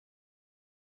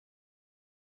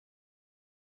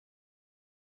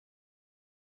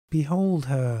Behold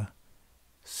her,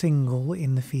 single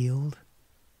in the field,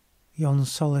 yon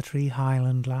solitary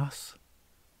Highland lass,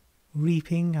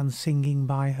 reaping and singing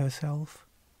by herself.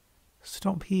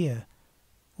 Stop here,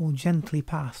 or gently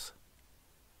pass.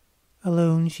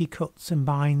 Alone she cuts and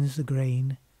binds the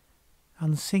grain,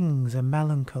 and sings a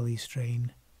melancholy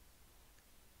strain.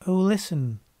 Oh,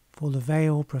 listen, for the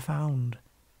vale profound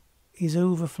is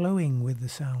overflowing with the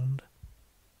sound.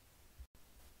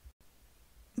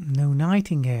 No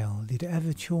nightingale did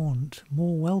ever chaunt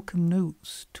more welcome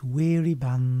notes to weary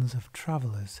bands of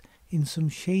travellers in some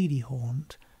shady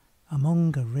haunt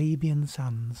among Arabian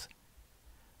sands.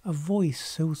 A voice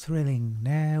so thrilling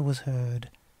ne'er was heard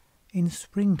in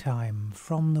springtime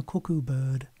from the cuckoo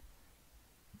bird,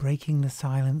 breaking the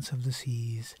silence of the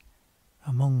seas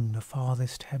among the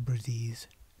farthest Hebrides.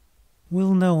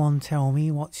 Will no one tell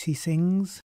me what she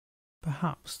sings?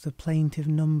 Perhaps the plaintive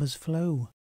numbers flow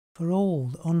for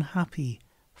old, unhappy,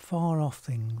 far-off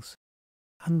things,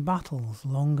 and battles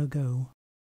long ago.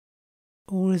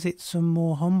 Or is it some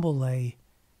more humble lay,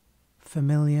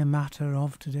 familiar matter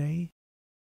of today?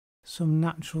 Some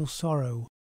natural sorrow,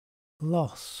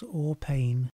 loss or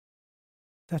pain,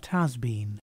 that has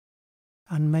been,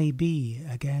 and may be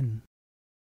again.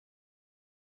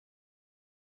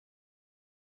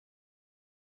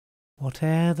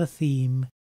 Whate'er the theme,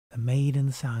 the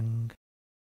maiden sang,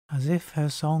 as if her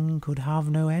song could have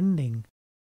no ending.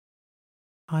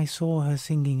 I saw her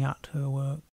singing at her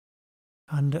work,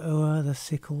 and o'er the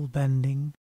sickle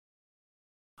bending.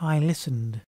 I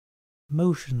listened,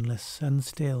 motionless and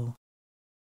still,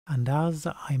 and as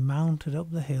I mounted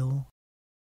up the hill,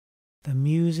 the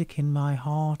music in my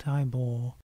heart I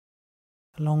bore,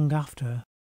 long after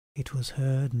it was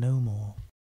heard no more.